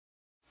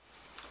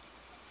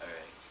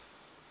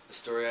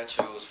story I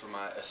chose for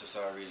my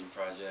SSR reading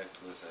project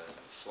was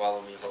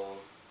Swallow Me Whole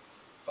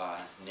by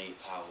Nate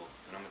Powell.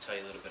 And I'm going to tell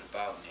you a little bit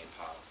about Nate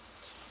Powell.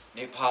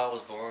 Nate Powell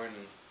was born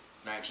in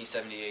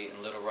 1978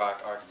 in Little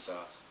Rock,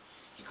 Arkansas.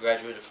 He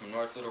graduated from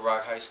North Little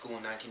Rock High School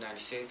in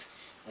 1996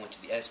 and went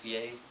to the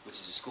SBA, which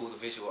is the School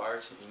of Visual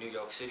Arts in New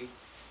York City,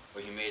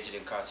 where he majored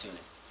in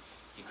cartooning.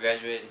 He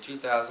graduated in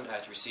 2000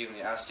 after receiving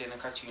the Outstanding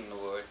Cartooning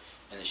Award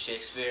and the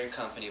Shakespeare and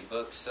Company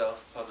Book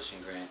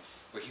Self-Publishing Grant,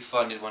 where he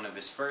funded one of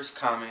his first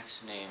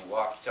comics named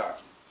Walkie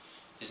Talkie.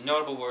 His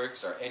notable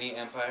works are Any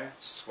Empire,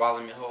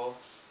 Swallow Me Whole,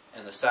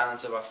 and The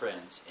Silence of Our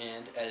Friends,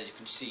 and as you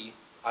can see,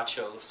 I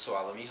chose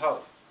Swallow Me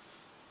Whole.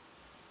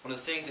 One of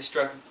the things that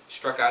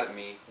struck out at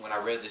me when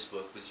I read this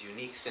book was the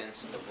unique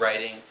sense of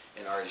writing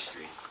and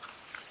artistry.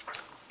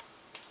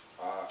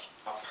 I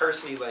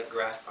personally like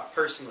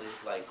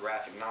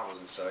graphic novels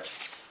and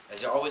such,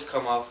 as they always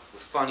come up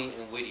with funny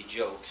and witty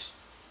jokes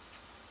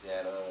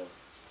that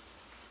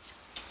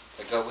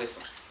go with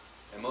them.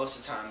 And most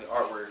of the time, the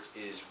artwork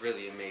is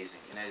really amazing.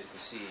 And as you can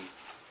see,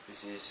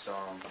 this is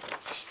some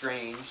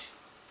strange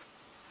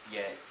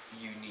yet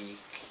unique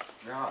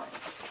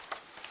drawings.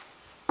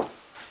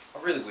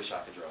 I really wish I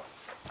could draw.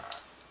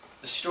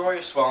 The story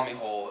of Swallow Me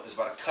Whole is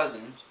about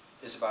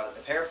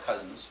a pair of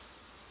cousins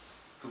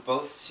who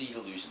both see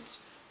delusions.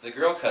 The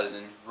girl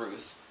cousin,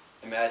 Ruth,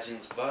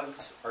 imagines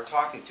bugs are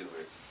talking to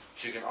her.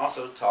 She can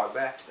also talk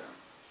back to them.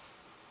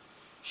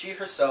 She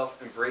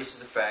herself embraces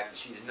the fact that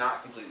she is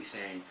not completely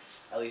sane,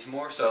 at least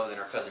more so than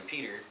her cousin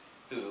Peter,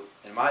 who,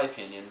 in my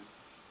opinion,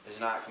 is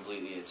not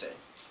completely insane.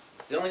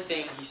 The only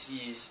thing he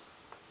sees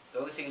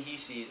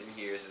and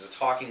hears is a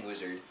talking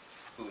wizard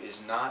who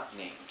is not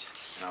named.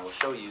 And I will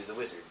show you the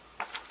wizard.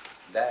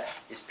 That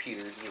is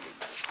Peter's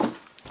wizard.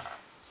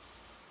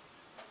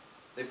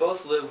 They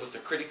both live with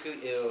their critically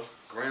ill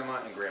grandma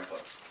and grandpa.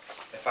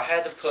 If I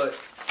had to put...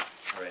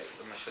 Alright,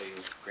 I'm going to show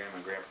you grandma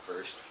and grandpa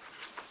first.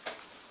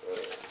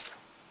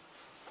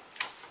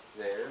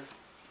 There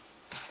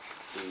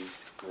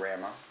is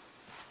grandma,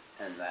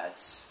 and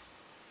that's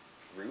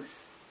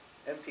Ruth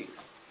and Peter.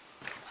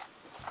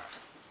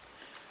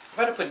 If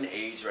I had to put an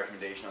age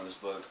recommendation on this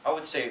book, I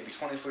would say it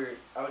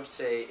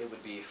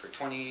would be for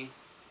 20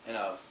 and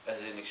up,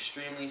 as an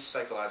extremely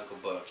psychological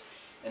book.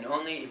 And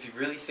only if you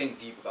really think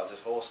deep about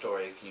this whole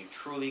story can you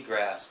truly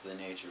grasp the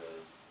nature of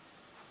it.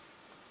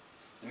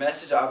 The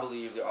message I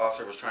believe the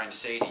author was trying to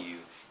say to you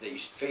is that you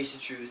should face the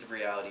truth of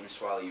reality and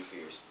swallow your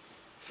fears.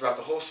 Throughout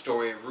the whole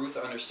story, Ruth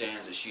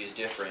understands that she is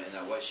different and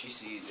that what she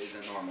sees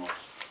isn't normal,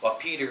 while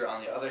Peter,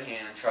 on the other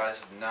hand,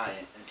 tries to deny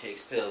it and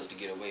takes pills to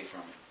get away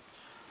from it.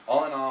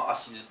 All in all, I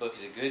see this book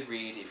as a good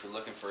read if you're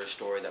looking for a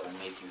story that will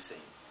make you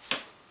think.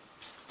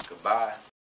 Goodbye.